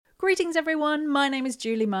Greetings, everyone. My name is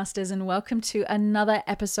Julie Masters, and welcome to another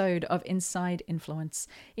episode of Inside Influence,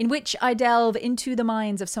 in which I delve into the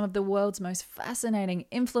minds of some of the world's most fascinating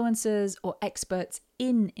influencers or experts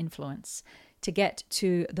in influence to get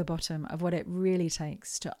to the bottom of what it really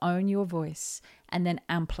takes to own your voice and then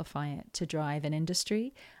amplify it to drive an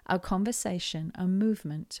industry, a conversation, a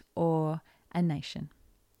movement, or a nation.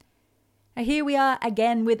 Now, here we are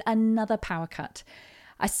again with another Power Cut.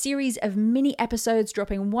 A series of mini episodes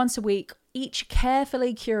dropping once a week, each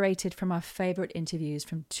carefully curated from our favorite interviews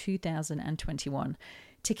from 2021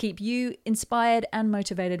 to keep you inspired and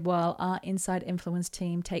motivated while our Inside Influence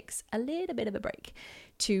team takes a little bit of a break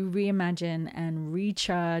to reimagine and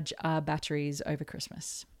recharge our batteries over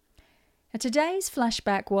Christmas. Now, today's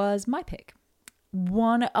flashback was my pick,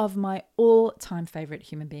 one of my all-time favorite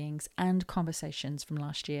human beings and conversations from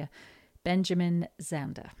last year, Benjamin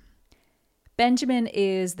Zander. Benjamin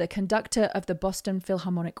is the conductor of the Boston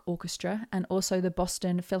Philharmonic Orchestra and also the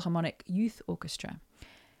Boston Philharmonic Youth Orchestra.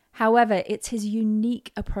 However, it's his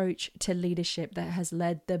unique approach to leadership that has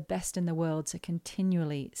led the best in the world to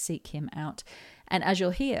continually seek him out. And as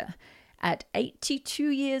you'll hear, at 82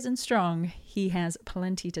 years and strong, he has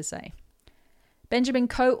plenty to say. Benjamin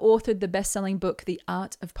co-authored the best-selling book, The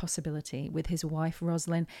Art of Possibility, with his wife,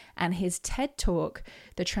 Rosalind, and his TED Talk,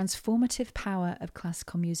 The Transformative Power of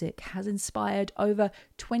Classical Music, has inspired over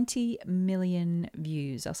 20 million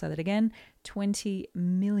views. I'll say that again, 20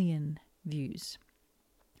 million views.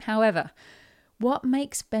 However, what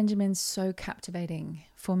makes Benjamin so captivating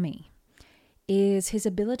for me is his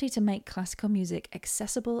ability to make classical music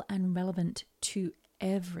accessible and relevant to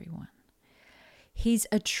everyone. He's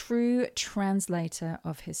a true translator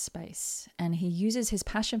of his space, and he uses his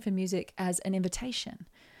passion for music as an invitation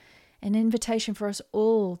for us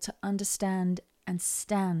all to understand and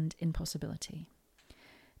stand in possibility.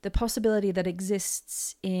 The possibility that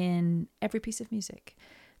exists in every piece of music,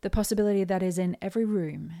 the possibility that is in every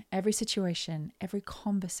room, every situation, every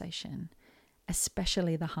conversation,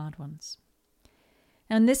 especially the hard ones.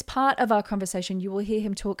 Now, in this part of our conversation, you will hear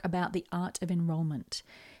him talk about the art of enrolment,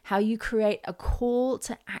 how you create a call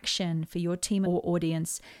to action for your team or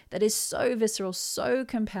audience that is so visceral, so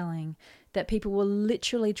compelling, that people will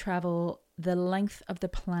literally travel the length of the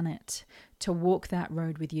planet to walk that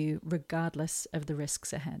road with you, regardless of the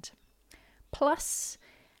risks ahead. Plus,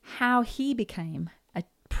 how he became a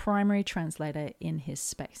primary translator in his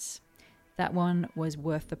space. That one was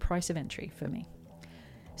worth the price of entry for me.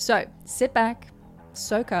 So, sit back,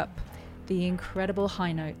 soak up the incredible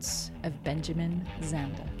high notes of Benjamin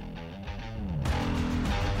Zander.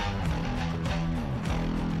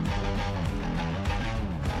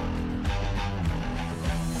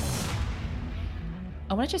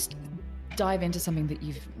 I want to just dive into something that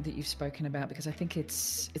you've spoken about, because I think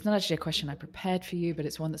it's not actually a question I prepared for you, but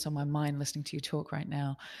it's one that's on my mind listening to you talk right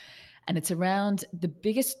now. And it's around the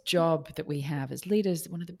biggest job that we have as leaders.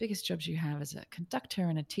 One of the biggest jobs you have as a conductor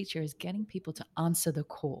and a teacher is getting people to answer the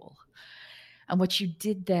call. And what you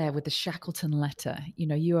did there with the Shackleton letter,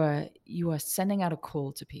 you are sending out a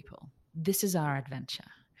call to people. This is our adventure.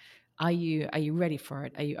 Are you ready for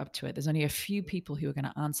it? Are you up to it? There's only a few people who are going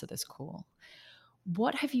to answer this call.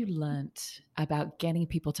 What have you learned about getting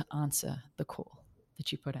people to answer the call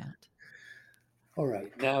that you put out? All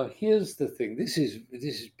right. Now, here's the thing. This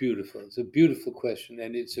is beautiful. It's a beautiful question,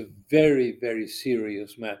 and it's a very, very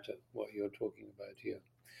serious matter, what you're talking about here.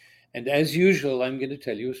 And as usual, I'm going to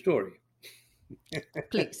tell you a story.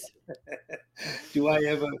 Please. Do I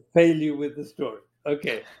ever fail you with the story?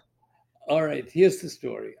 Okay. All right. Here's the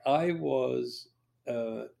story. I was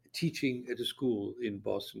teaching at a school in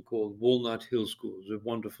Boston called Walnut Hill School. It's a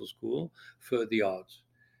wonderful school for the arts.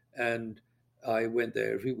 And I went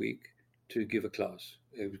there every week to give a class.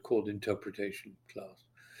 It was called interpretation class.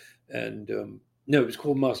 And no, it was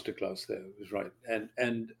called master class there. It was right.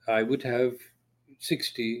 And I would have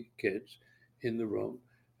 60 kids in the room.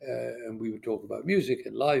 And we would talk about music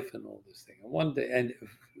and life and all this thing. And one day,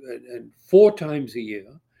 and 4 times a year,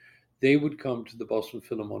 they would come to the Boston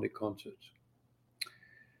Philharmonic concerts.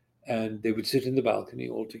 And they would sit in the balcony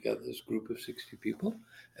all together, this group of 60 people.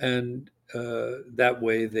 And that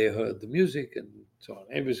way they heard the music and so on.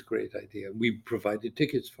 It was a great idea. We provided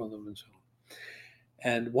tickets for them and so on.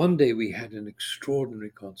 And one day we had an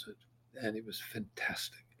extraordinary concert, and it was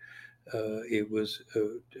fantastic. It was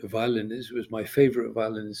a violinist. It was my favorite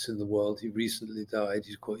violinist in the world. He recently died.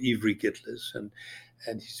 He's called Ivry Gitlis, and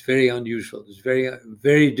he's very unusual. He's very,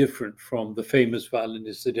 very different from the famous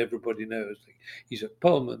violinists that everybody knows. Like Isak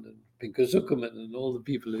Perlman and Pinker Zuckerman and all the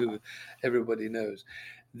people who everybody knows.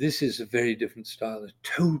 This is a very different style, a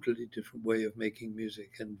totally different way of making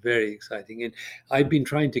music, and very exciting. And I've been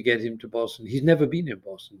trying to get him to Boston. He's never been in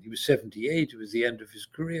Boston. He was 78. It was the end of his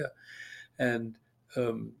career, and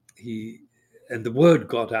he and the word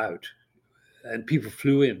got out, and people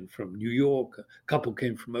flew in from New York. A couple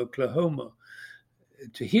came from Oklahoma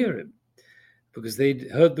to hear him because they'd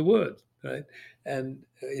heard the word, right? And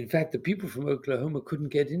in fact, the people from Oklahoma couldn't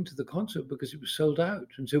get into the concert because it was sold out,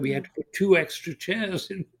 and so we had to put two extra chairs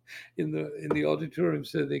in the auditorium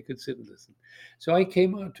so they could sit and listen. So I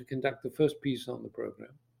came out to conduct the first piece on the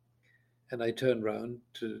program, and I turned round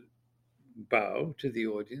to bow to the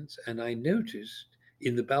audience, and I noticed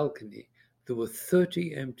in the balcony there were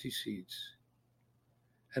 30 empty seats,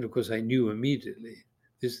 and of course I knew immediately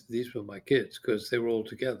these were my kids because they were all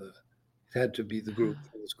together. It had to be the group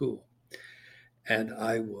from the school. And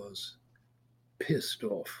I was pissed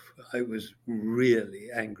off. I was really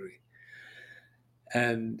angry.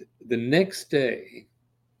 And the next day,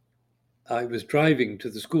 I was driving to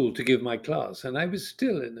the school to give my class, and I was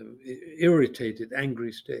still in an irritated,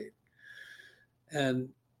 angry state. And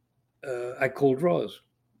I called Roz,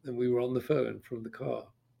 and we were on the phone from the car.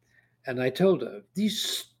 And I told her, these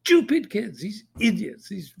stupid kids, these idiots,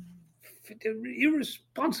 these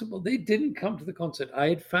irresponsible, they didn't come to the concert. I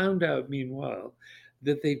had found out, meanwhile,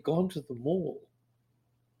 that they'd gone to the mall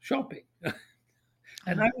shopping.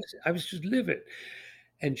 And I was just livid.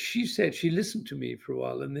 And she said, she listened to me for a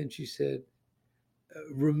while, and then she said,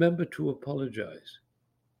 remember to apologize.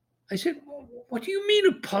 I said, well, what do you mean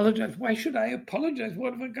apologize? Why should I apologize?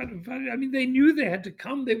 What have I got to find? I mean, they knew they had to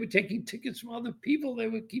come. They were taking tickets from other people. They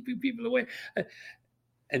were keeping people away.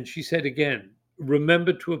 And she said again,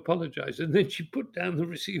 remember to apologize. And then she put down the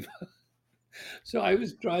receiver. So I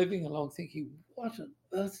was driving along thinking, what on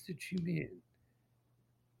earth did she mean?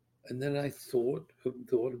 And then I thought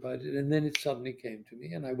about it. And then it suddenly came to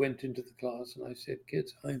me. And I went into the class and I said,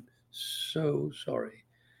 kids, I'm so sorry.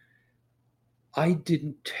 I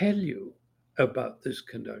didn't tell you about this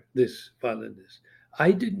violinist.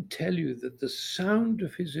 I didn't tell you that the sound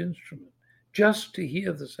of his instrument, just to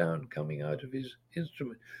hear the sound coming out of his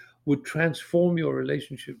instrument, would transform your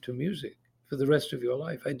relationship to music for the rest of your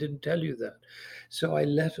life. I didn't tell you that. So I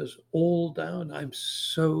let us all down. I'm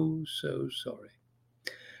so, so sorry.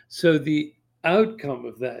 So the outcome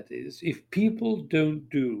of that is if people don't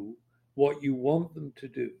do what you want them to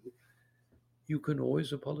do, you can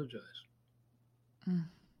always apologize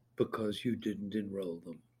because you didn't enroll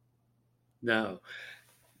them. Now,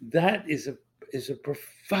 that is a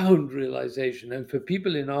profound realization. And for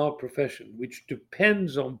people in our profession, which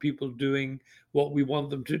depends on people doing what we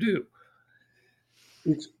want them to do,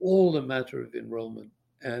 it's all a matter of enrollment.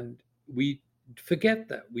 And we forget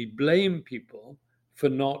that. We blame people for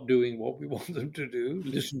not doing what we want them to do,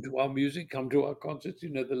 listen to our music, come to our concerts. You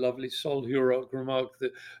know, the lovely Sol Hurok remarked,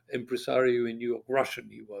 the impresario in New York, Russian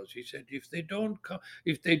he was. He said, if they don't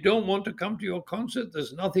want to come to your concert,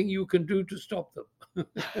 there's nothing you can do to stop them.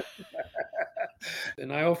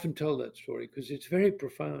 And I often tell that story because it's very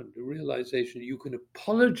profound, the realization you can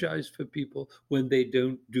apologize for people when they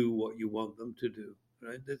don't do what you want them to do.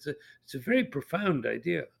 Right? It's a very profound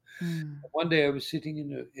idea. One day I was sitting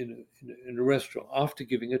in a restaurant after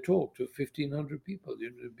giving a talk to 1,500 people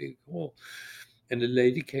in a big hall. And a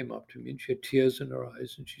lady came up to me and she had tears in her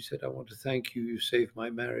eyes and she said, I want to thank you. You saved my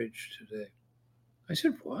marriage today. I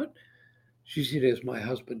said, what? She said, yes, my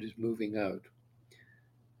husband is moving out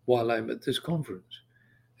while I'm at this conference.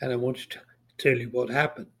 And I wanted to tell you what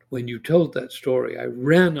happened. When you told that story, I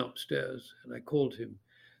ran upstairs and I called him.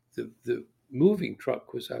 The moving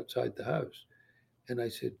truck was outside the house. And I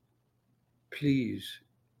said, please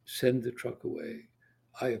send the truck away.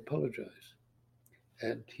 I apologize.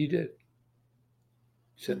 And he did.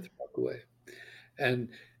 Sent the truck away. And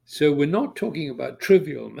so we're not talking about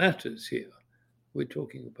trivial matters here. We're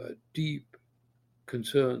talking about deep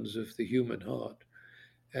concerns of the human heart.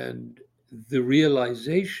 And the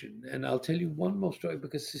realization, and I'll tell you one more story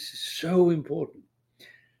because this is so important.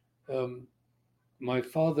 My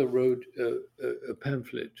father wrote a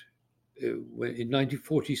pamphlet in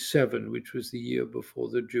 1947, which was the year before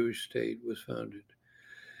the Jewish state was founded.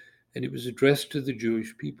 And it was addressed to the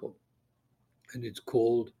Jewish people. And it's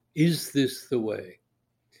called, Is This the Way?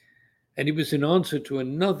 And it was an answer to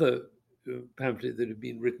another pamphlet that had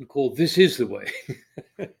been written called This Is the Way.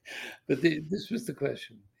 But this was the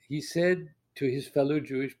question. He said to his fellow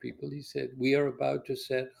Jewish people, he said, we are about to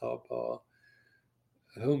set up our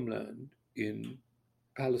homeland in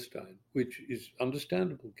Palestine, which is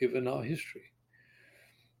understandable given our history.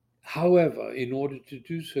 However, in order to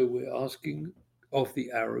do so, we're asking of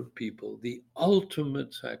the Arab people the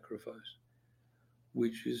ultimate sacrifice.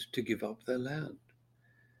 which is to give up their land.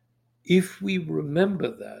 If we remember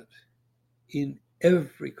that in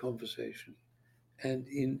every conversation and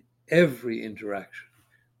in every interaction,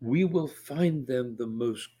 we will find them the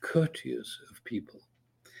most courteous of people.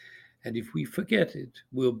 And if we forget it,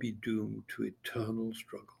 we'll be doomed to eternal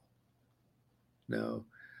struggle. Now,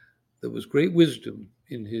 there was great wisdom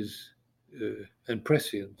in his and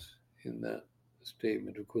prescience in that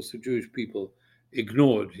statement. Of course, the Jewish people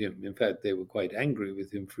ignored him. In fact, they were quite angry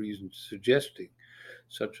with him for even suggesting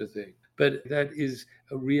such a thing. But that is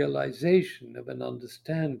a realization of an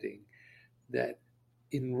understanding that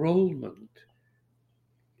enrollment,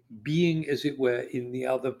 being, as it were, in the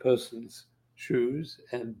other person's shoes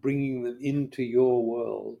and bringing them into your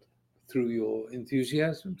world through your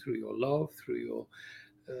enthusiasm, through your love, through your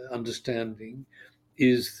understanding,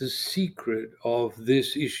 is the secret of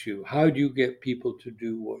this issue. How do you get people to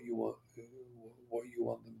do what you want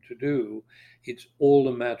them to do? It's all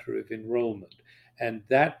a matter of enrollment. And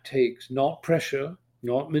that takes not pressure,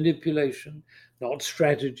 not manipulation, not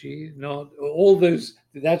strategy, not all those,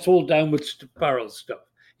 that's all downward spiral stuff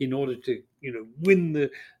in order to, win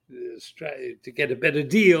to get a better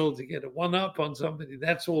deal, to get a one-up on somebody.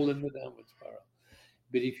 That's all in the downward spiral.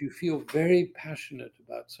 But if you feel very passionate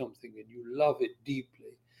about something and you love it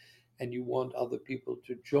deeply and you want other people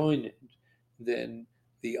to join it, then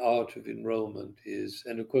the art of enrollment is,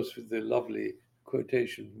 and of course with the lovely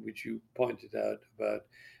quotation which you pointed out about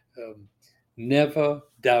never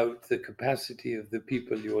doubt the capacity of the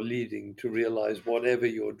people you're leading to realize whatever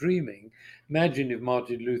you're dreaming. Imagine if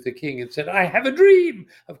Martin Luther King had said, I have a dream.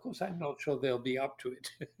 Of course, I'm not sure they'll be up to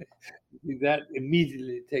it. That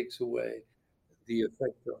immediately takes away the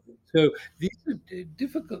effect of it. So these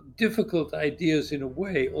are difficult ideas in a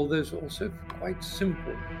way, although it's also quite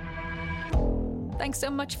simple. Thanks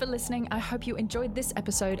so much for listening. I hope you enjoyed this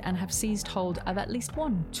episode and have seized hold of at least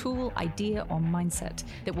one tool, idea, or mindset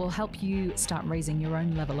that will help you start raising your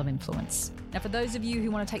own level of influence. Now, for those of you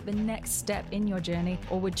who want to take the next step in your journey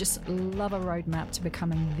or would just love a roadmap to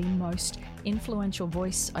becoming the most influential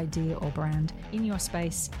voice, idea, or brand in your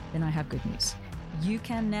space, then I have good news. You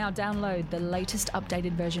can now download the latest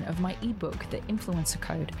updated version of my ebook, The Influencer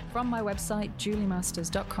Code, from my website,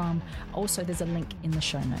 juliemasters.com. Also, there's a link in the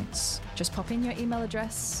show notes. Just pop in your email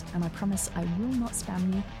address, and I promise I will not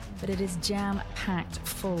spam you, but it is jam-packed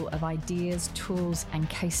full of ideas, tools, and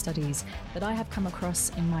case studies that I have come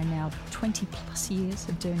across in my now 20 plus years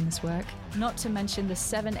of doing this work. Not to mention the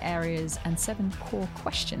 7 areas and 7 core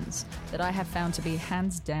questions that I have found to be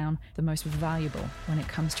hands down the most valuable when it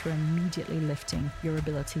comes to immediately lifting your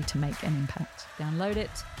ability to make an impact. Download it,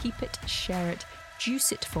 keep it, share it,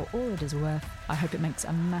 juice it for all it is worth. I hope it makes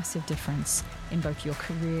a massive difference in both your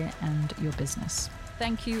career and your business.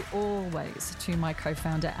 Thank you always to my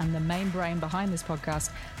co-founder and the main brain behind this podcast,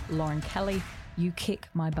 Lauren Kelly. You kick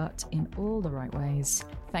my butt in all the right ways.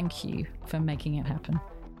 Thank you for making it happen.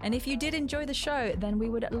 And if you did enjoy the show, then we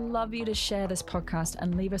would love you to share this podcast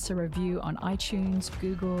and leave us a review on iTunes,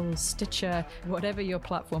 Google, Stitcher, whatever your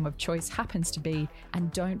platform of choice happens to be.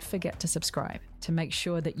 And don't forget to subscribe to make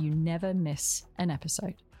sure that you never miss an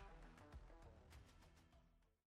episode.